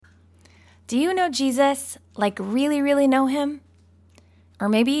Do you know Jesus? Like really, really know him? Or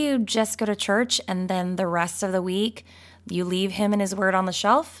maybe you just go to church and then the rest of the week you leave him and his word on the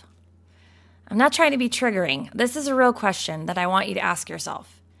shelf? I'm not trying to be triggering. This is a real question that I want you to ask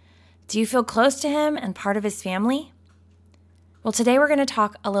yourself. Do you feel close to him and part of his family? Well, today we're going to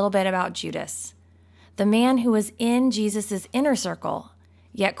talk a little bit about Judas, the man who was in Jesus' inner circle,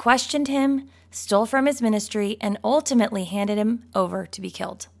 yet questioned him, stole from his ministry, and ultimately handed him over to be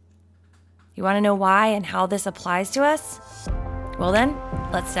killed. You want to know why and how this applies to us? Well then,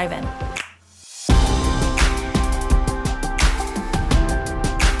 let's dive in.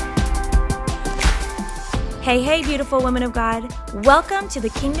 Hey, beautiful women of God. Welcome to the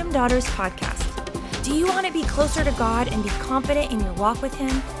Kingdom Daughters podcast. Do you want to be closer to God and be confident in your walk with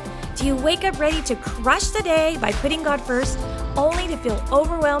him? Do you wake up ready to crush the day by putting God first, only to feel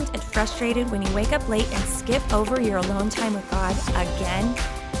overwhelmed and frustrated when you wake up late and skip over your alone time with God again?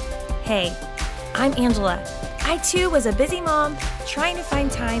 Hey, I'm Angela. I too was a busy mom trying to find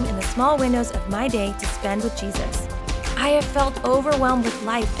time in the small windows of my day to spend with Jesus. I have felt overwhelmed with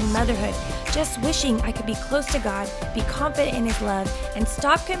life and motherhood, just wishing I could be close to God, be confident in his love, and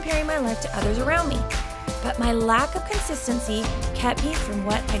stop comparing my life to others around me. But my lack of consistency kept me from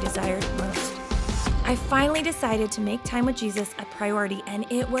what I desired most. I finally decided to make time with Jesus a priority, and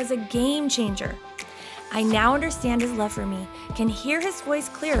it was a game changer. I now understand his love for me, can hear his voice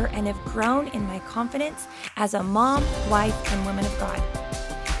clearer, and have grown in my confidence as a mom, wife, and woman of God.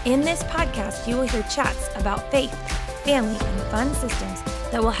 In this podcast, you will hear chats about faith, family, and fun systems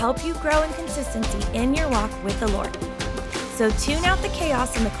that will help you grow in consistency in your walk with the Lord. So tune out the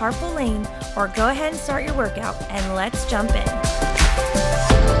chaos in the carpool lane, or go ahead and start your workout, and let's jump in.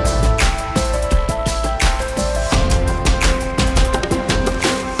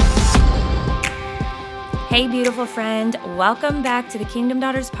 Hey, beautiful friend. Welcome back to the Kingdom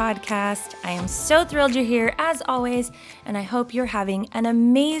Daughters podcast. I am so thrilled you're here as always, and I hope you're having an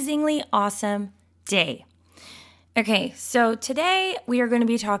amazingly awesome day. Okay, so today we are going to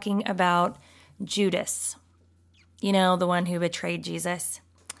be talking about Judas. You know, the one who betrayed Jesus.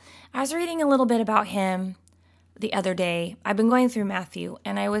 I was reading a little bit about him the other day. I've been going through Matthew,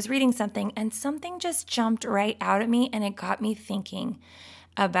 and I was reading something, and something just jumped right out at me, and it got me thinking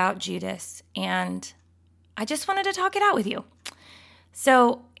about Judas, and I just wanted to talk it out with you.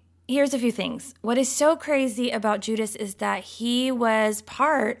 So here's a few things. What is so crazy about Judas is that he was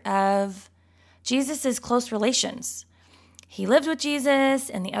part of Jesus' close relations. He lived with Jesus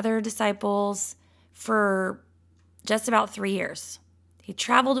and the other disciples for just about 3 years. He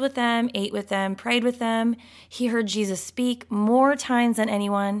traveled with them, ate with them, prayed with them. He heard Jesus speak more times than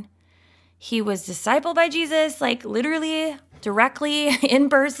anyone. He was discipled by Jesus, like literally, directly, in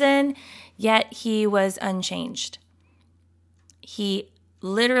person, yet he was unchanged. He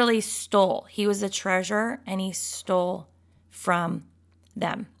literally stole. He was a treasure, and he stole from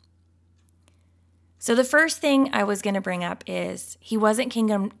them. So the first thing I was going to bring up is he wasn't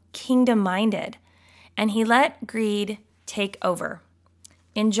kingdom-minded, and he let greed take over.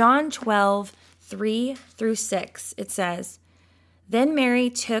 In John 12, 3-6, it says, "Then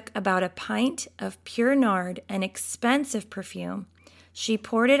Mary took about a pint of pure nard, an expensive perfume. She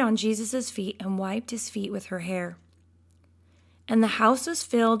poured it on Jesus' feet and wiped his feet with her hair. And the house was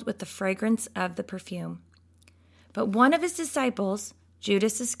filled with the fragrance of the perfume. But one of his disciples,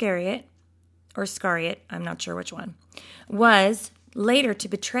 Judas Iscariot, I'm not sure which one, was later to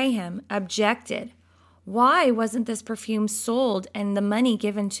betray him, objected. Why wasn't this perfume sold and the money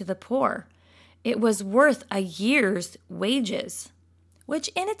given to the poor? It was worth a year's wages." Which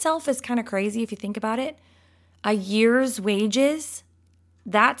in itself is kind of crazy if you think about it. A year's wages,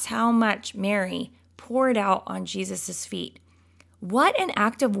 that's how much Mary poured out on Jesus' feet. What an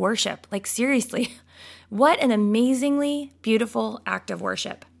act of worship. Like seriously, what an amazingly beautiful act of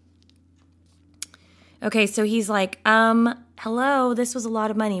worship. Okay, so he's like, hello, this was a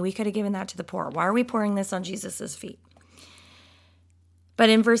lot of money. We could have given that to the poor. Why are we pouring this on Jesus' feet? But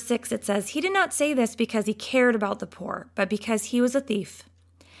in verse 6, it says, "He did not say this because he cared about the poor, but because he was a thief.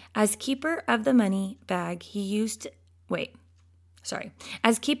 As keeper of the money bag, he used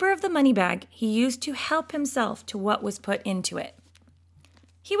to help himself to what was put into it."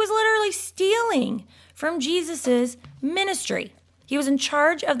 He was literally stealing from Jesus' ministry. He was in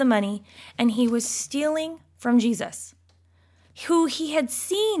charge of the money, and he was stealing from Jesus, who he had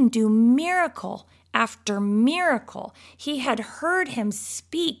seen do miracle after miracle. He had heard him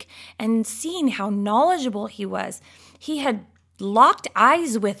speak and seen how knowledgeable he was. He had locked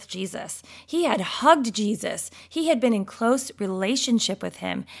eyes with Jesus. He had hugged Jesus. He had been in close relationship with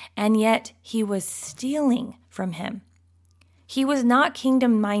him, and yet he was stealing from him. He was not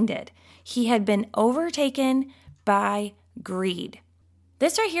kingdom-minded. He had been overtaken by greed.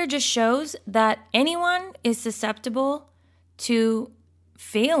 This right here just shows that anyone is susceptible to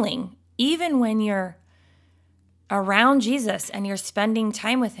failing, even when you're around Jesus and you're spending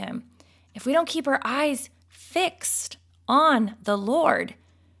time with him. If we don't keep our eyes fixed on the Lord,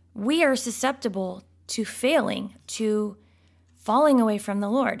 we are susceptible to failing, to falling away from the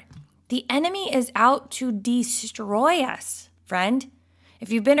Lord. The enemy is out to destroy us, friend. If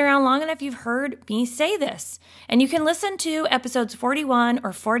you've been around long enough, you've heard me say this. And you can listen to episodes 41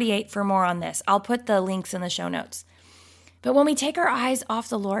 or 48 for more on this. I'll put the links in the show notes. But when we take our eyes off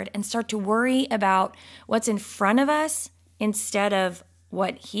the Lord and start to worry about what's in front of us instead of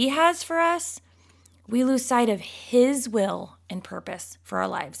what he has for us, we lose sight of his will and purpose for our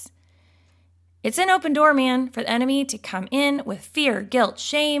lives. It's an open door, man, for the enemy to come in with fear, guilt,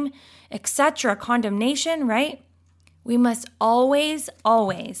 shame, etc., condemnation, right? We must always,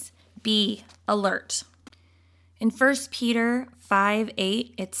 always be alert. In 1 Peter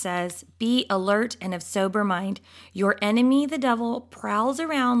 5:8, it says, "Be alert and of sober mind. Your enemy, the devil, prowls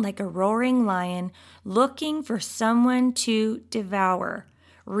around like a roaring lion, looking for someone to devour.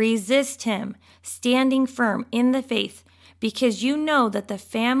 Resist him, standing firm in the faith, because you know that the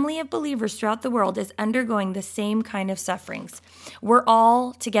family of believers throughout the world is undergoing the same kind of sufferings." We're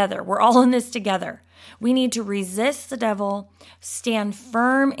all together. We're all in this together. We need to resist the devil, stand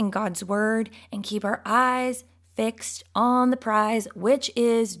firm in God's word, and keep our eyes fixed on the prize, which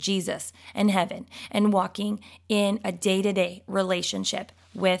is Jesus and heaven, and walking in a day-to-day relationship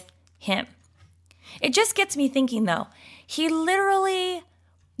with him. It just gets me thinking, though, he literally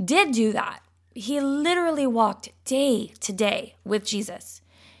did do that. He literally walked day to day with Jesus,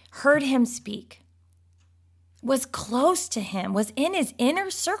 heard him speak, was close to him, was in his inner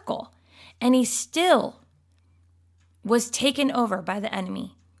circle, and he still was taken over by the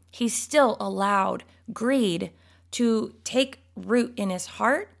enemy. He still allowed greed to take root in his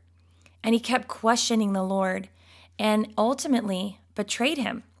heart, and he kept questioning the Lord and ultimately betrayed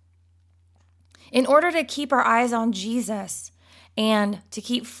him. In order to keep our eyes on Jesus and to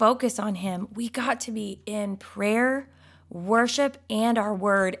keep focus on him, we got to be in prayer, worship, and our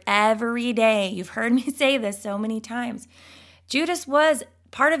word every day. You've heard me say this so many times. Judas was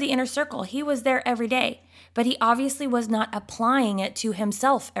part of the inner circle. He was there every day, but he obviously was not applying it to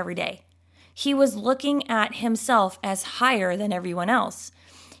himself every day. He was looking at himself as higher than everyone else.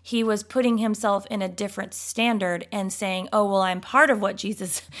 He was putting himself in a different standard and saying, oh, well, I'm part of what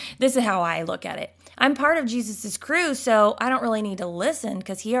Jesus, this is how I look at it. I'm part of Jesus's crew, so I don't really need to listen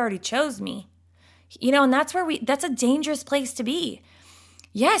because he already chose me. And that's a dangerous place to be.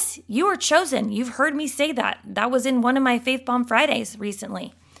 Yes, you are chosen. You've heard me say that. That was in one of my Faith Bomb Fridays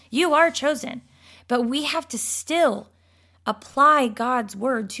recently. You are chosen, but we have to still apply God's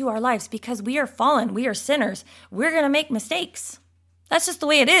word to our lives because we are fallen. We are sinners. We're going to make mistakes. That's just the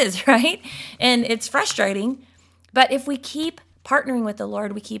way it is, right? And it's frustrating. But if we keep partnering with the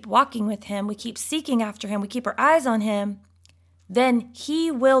Lord, we keep walking with him, we keep seeking after him, we keep our eyes on him, then he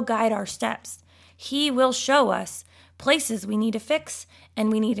will guide our steps. He will show us places we need to fix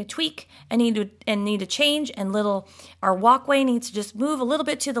and we need to tweak and need to change, and our walkway needs to just move a little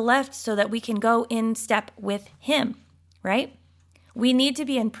bit to the left so that we can go in step with him, right? We need to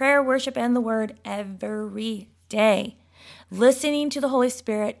be in prayer, worship, and the word every day, listening to the Holy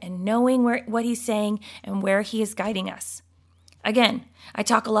Spirit and knowing what he's saying and where he is guiding us. Again, I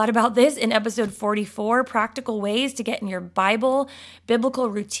talk a lot about this in episode 44, practical ways to get in your biblical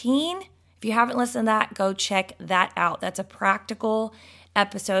routine. If you haven't listened to that, go check that out. That's a practical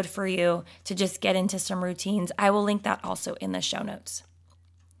episode for you to just get into some routines. I will link that also in the show notes.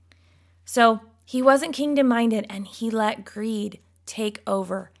 So he wasn't kingdom-minded, and he let greed take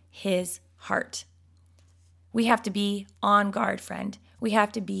over his heart. We have to be on guard, friend. We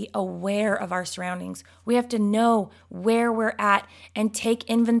have to be aware of our surroundings. We have to know where we're at and take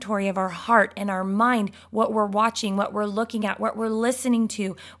inventory of our heart and our mind, what we're watching, what we're looking at, what we're listening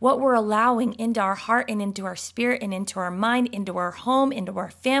to, what we're allowing into our heart and into our spirit and into our mind, into our home, into our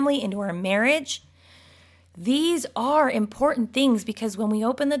family, into our marriage. These are important things because when we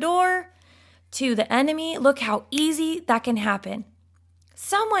open the door to the enemy, look how easy that can happen.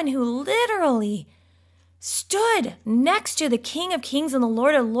 Someone who literally stood next to the King of Kings and the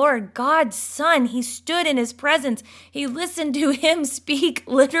Lord of Lords, God's Son. He stood in his presence. He listened to him speak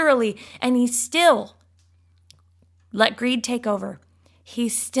literally, and he still let greed take over. He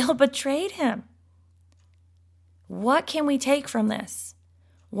still betrayed him. What can we take from this?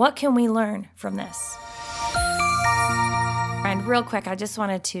 What can we learn from this? And real quick, I just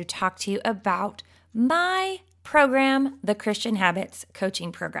wanted to talk to you about my program, the Christian Habits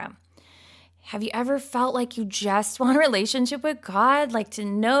Coaching Program. Have you ever felt like you just want a relationship with God, like to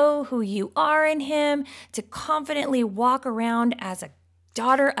know who you are in Him, to confidently walk around as a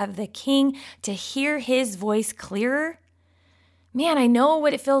daughter of the King, to hear His voice clearer? Man, I know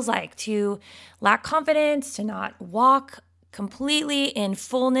what it feels like to lack confidence, to not walk completely in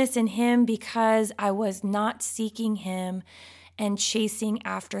fullness in Him because I was not seeking Him and chasing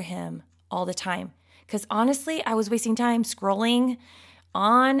after Him all the time. Because honestly, I was wasting time scrolling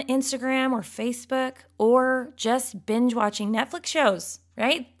on Instagram or Facebook or just binge watching Netflix shows,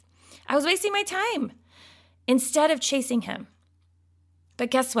 right? I was wasting my time instead of chasing Him. But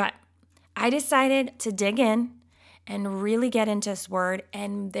guess what? I decided to dig in and really get into His Word,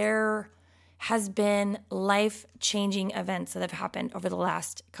 and there has been life-changing events that have happened over the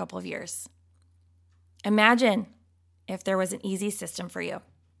last couple of years. Imagine if there was an easy system for you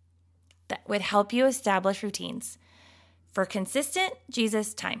that would help you establish routines for consistent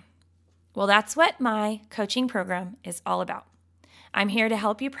Jesus time. Well, that's what my coaching program is all about. I'm here to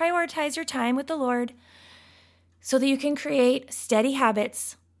help you prioritize your time with the Lord so that you can create steady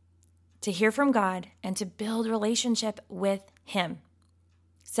habits to hear from God and to build relationship with Him.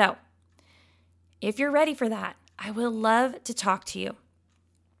 So, if you're ready for that, I would love to talk to you.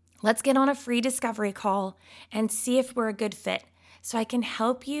 Let's get on a free discovery call and see if we're a good fit so I can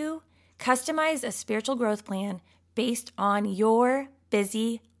help you customize a spiritual growth plan based on your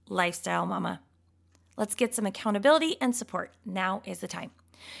busy lifestyle, mama. Let's get some accountability and support. Now is the time.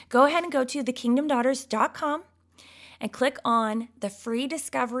 Go ahead and go to thekingdomdaughters.com and click on the free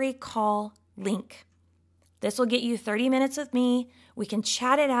discovery call link. This will get you 30 minutes with me. We can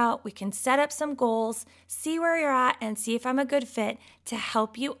chat it out. We can set up some goals, see where you're at, and see if I'm a good fit to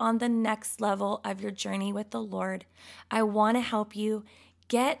help you on the next level of your journey with the Lord. I want to help you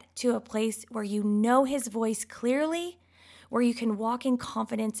get to a place where you know His voice clearly, where you can walk in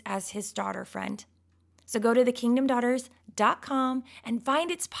confidence as His daughter friend. So go to thekingdomdaughters.com and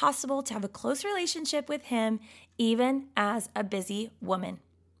find it's possible to have a close relationship with Him even as a busy woman.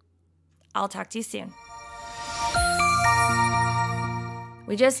 I'll talk to you soon.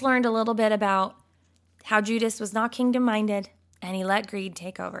 We just learned a little bit about how Judas was not kingdom-minded and he let greed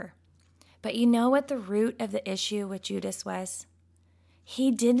take over. But you know what the root of the issue with Judas was?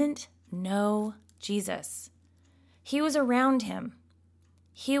 He didn't know Jesus. He was around Him.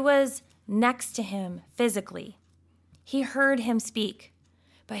 He was next to Him physically. He heard Him speak,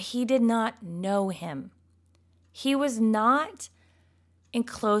 but he did not know Him. He was not in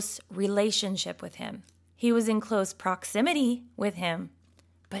close relationship with Him. He was in close proximity with Him,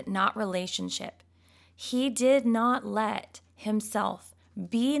 but not relationship. He did not let himself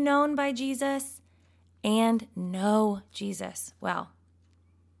be known by Jesus and know Jesus well.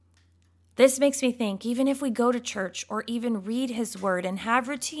 This makes me think, even if we go to church or even read His Word and have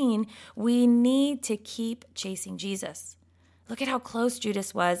routine, we need to keep chasing Jesus. Look at how close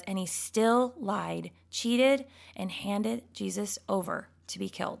Judas was, and he still lied, cheated, and handed Jesus over to be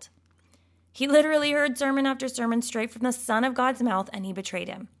killed. He literally heard sermon after sermon straight from the Son of God's mouth, and he betrayed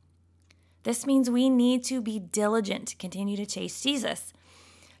Him. This means we need to be diligent to continue to chase Jesus,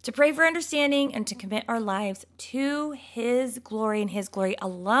 to pray for understanding, and to commit our lives to His glory and His glory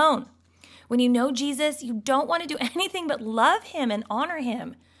alone. When you know Jesus, you don't want to do anything but love Him and honor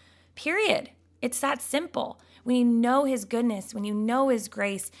Him. Period. It's that simple. When you know His goodness, when you know His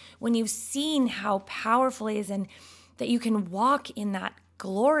grace, when you've seen how powerful He is and that you can walk in that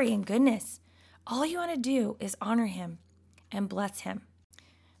glory and goodness, all you want to do is honor Him and bless Him.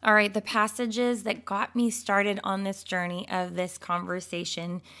 All right, the passages that got me started on this journey of this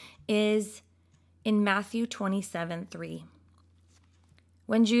conversation is in Matthew 27:3.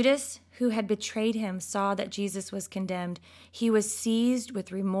 When Judas, who had betrayed Him, saw that Jesus was condemned, he was seized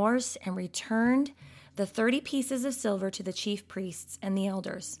with remorse and returned the 30 pieces of silver to the chief priests and the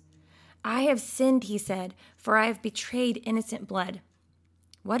elders. I have sinned, he said, for I have betrayed innocent blood.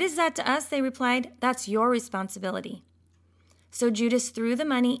 What is that to us? They replied. That's your responsibility. So Judas threw the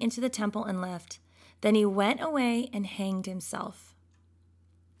money into the temple and left. Then he went away and hanged himself.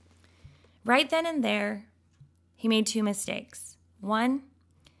 Right then and there, he made two mistakes. One,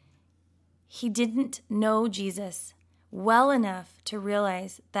 he didn't know Jesus well enough to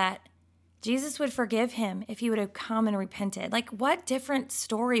realize that Jesus would forgive him if he would have come and repented. Like, what different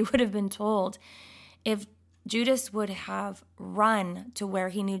story would have been told if Judas would have run to where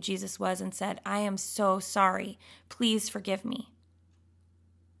he knew Jesus was and said, I am so sorry. Please forgive me.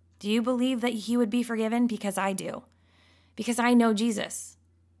 Do you believe that he would be forgiven? Because I do. Because I know Jesus.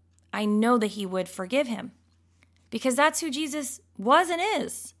 I know that He would forgive him. Because that's who Jesus was and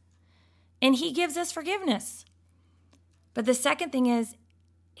is. And He gives us forgiveness. But the second thing is,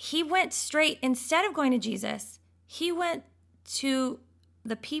 he went straight, instead of going to Jesus, he went to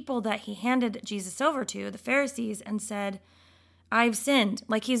the people that he handed Jesus over to, the Pharisees, and said, I've sinned.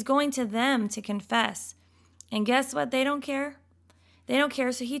 Like, he's going to them to confess. And guess what? They don't care. They don't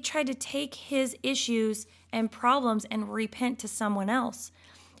care. So he tried to take his issues and problems and repent to someone else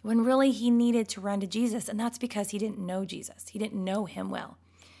when really he needed to run to Jesus. And that's because he didn't know Jesus. He didn't know him well.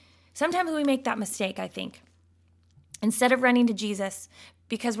 Sometimes we make that mistake, I think. Instead of running to Jesus,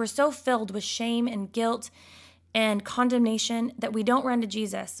 because we're so filled with shame and guilt and condemnation that we don't run to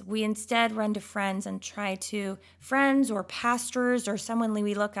Jesus. We instead run to friends and try to friends or pastors or someone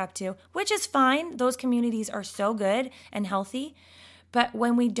we look up to, which is fine. Those communities are so good and healthy. But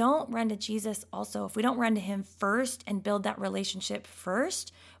when we don't run to Jesus also, if we don't run to him first and build that relationship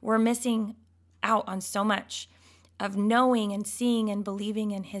first, we're missing out on so much of knowing and seeing and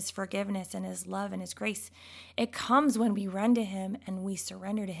believing in his forgiveness and his love and his grace. It comes when we run to him and we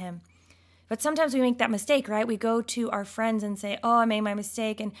surrender to him. But sometimes we make that mistake, right? We go to our friends and say, I made my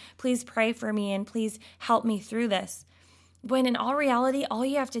mistake, and please pray for me, and please help me through this. When in all reality, all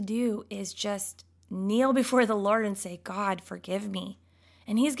you have to do is just kneel before the Lord and say, God, forgive me.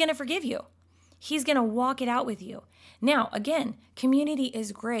 And he's going to forgive you. He's going to walk it out with you. Now, again, community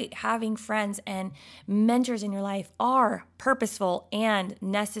is great. Having friends and mentors in your life are purposeful and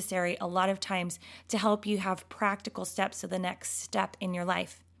necessary a lot of times to help you have practical steps to the next step in your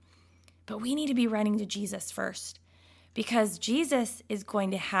life. But we need to be running to Jesus first, because Jesus is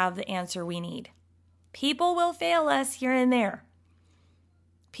going to have the answer we need. People will fail us here and there.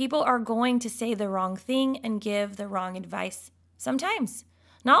 People are going to say the wrong thing and give the wrong advice. Sometimes.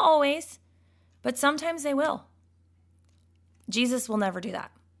 Not always, but sometimes they will. Jesus will never do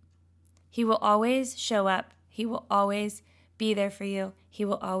that. He will always show up. He will always be there for you. He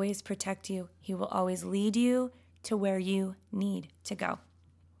will always protect you. He will always lead you to where you need to go.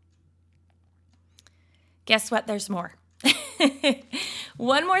 Guess what? There's more.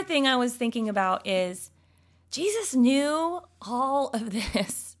 One more thing I was thinking about is Jesus knew all of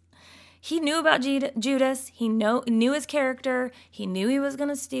this. He knew about Judas. He knew his character. He knew he was going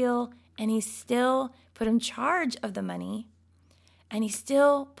to steal, and he still put him in charge of the money, and he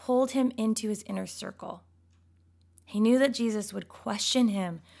still pulled him into his inner circle. He knew that Jesus would question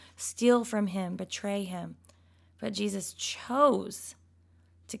him, steal from him, betray him, but Jesus chose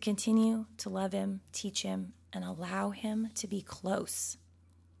to continue to love him, teach him, and allow him to be close.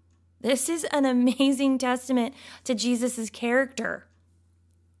 This is an amazing testament to Jesus' character.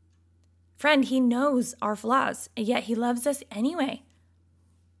 Friend, he knows our flaws, and yet he loves us anyway.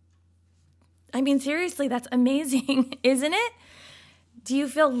 I mean, seriously, that's amazing, isn't it? Do you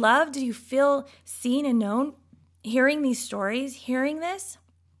feel loved? Do you feel seen and known? Hearing these stories, hearing this,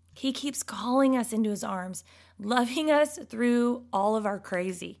 he keeps calling us into his arms, loving us through all of our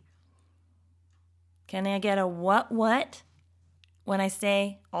crazy. Can I get a what when I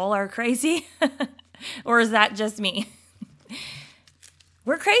say all our crazy? Or is that just me?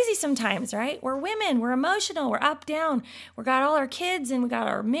 We're crazy sometimes, right? We're women, we're emotional, we're up, down. We got all our kids, and we got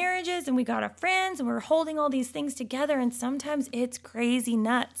our marriages, and we got our friends, and we're holding all these things together, and sometimes it's crazy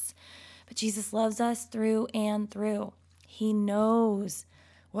nuts. But Jesus loves us through and through. He knows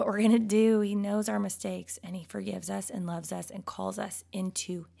what we're going to do. He knows our mistakes, and he forgives us and loves us and calls us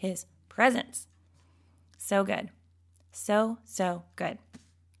into his presence. So good. So good.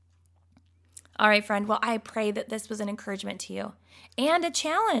 All right, friend. Well, I pray that this was an encouragement to you and a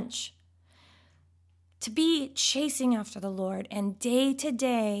challenge to be chasing after the Lord, and day to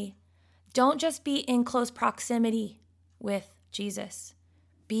day, don't just be in close proximity with Jesus.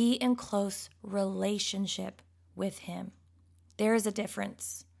 Be in close relationship with him. There is a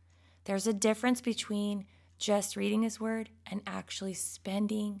difference. There's a difference between just reading his word and actually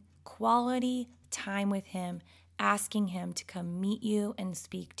spending quality time with him, asking him to come meet you and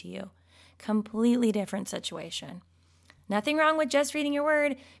speak to you. Completely different situation. Nothing wrong with just reading your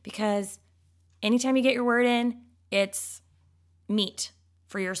word, because anytime you get your word in, it's meat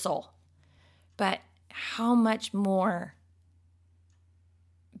for your soul. But how much more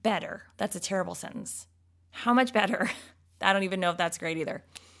better? That's a terrible sentence. How much better? I don't even know if that's great either.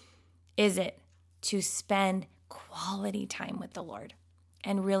 Is it to spend quality time with the Lord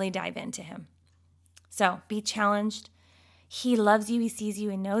and really dive into him? So be challenged. He loves you. He sees you.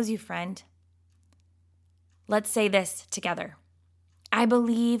 He knows you, friend. Let's say this together. I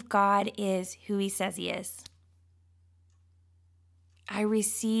believe God is who he says he is. I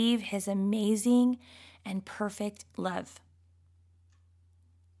receive his amazing and perfect love.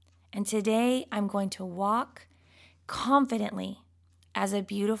 And today I'm going to walk confidently as a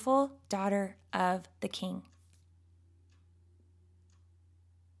beautiful daughter of the King.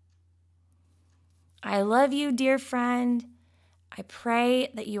 I love you, dear friend. I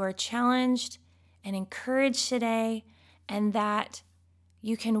pray that you are challenged and encouraged today and that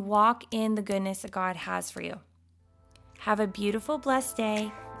you can walk in the goodness that God has for you. Have a beautiful, blessed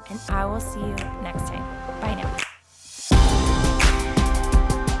day, and I will see you next time. Bye now.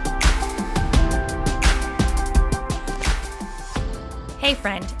 Hey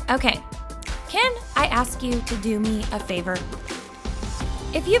friend, okay, can I ask you to do me a favor?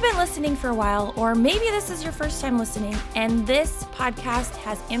 If you've been listening for a while, or maybe this is your first time listening, and this podcast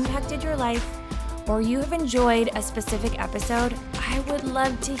has impacted your life, or you have enjoyed a specific episode, I would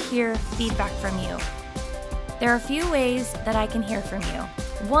love to hear feedback from you. There are a few ways that I can hear from you.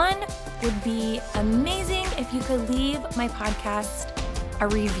 One would be amazing if you could leave my podcast a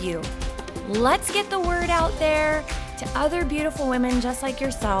review. Let's get the word out there to other beautiful women just like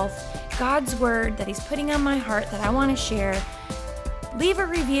yourself, God's word that He's putting on my heart that I want to share. Leave a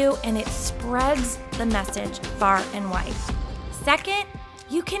review and it spreads the message far and wide. Second,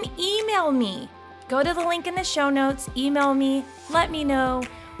 you can email me. Go to the link in the show notes, email me, let me know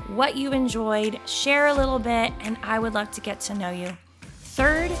what you enjoyed, share a little bit, and I would love to get to know you.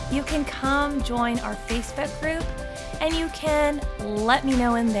 Third, you can come join our Facebook group and you can let me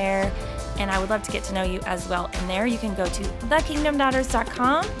know in there. And I would love to get to know you as well in there. You can go to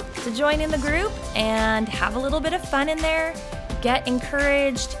thekingdomdaughters.com to join in the group and have a little bit of fun in there, get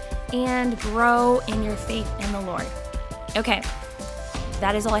encouraged, and grow in your faith in the Lord. Okay,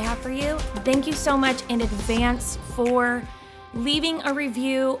 that is all I have for you. Thank you so much in advance for leaving a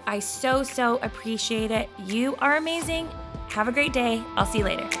review. I so appreciate it. You are amazing. Have a great day. I'll see you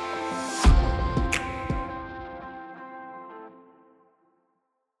later.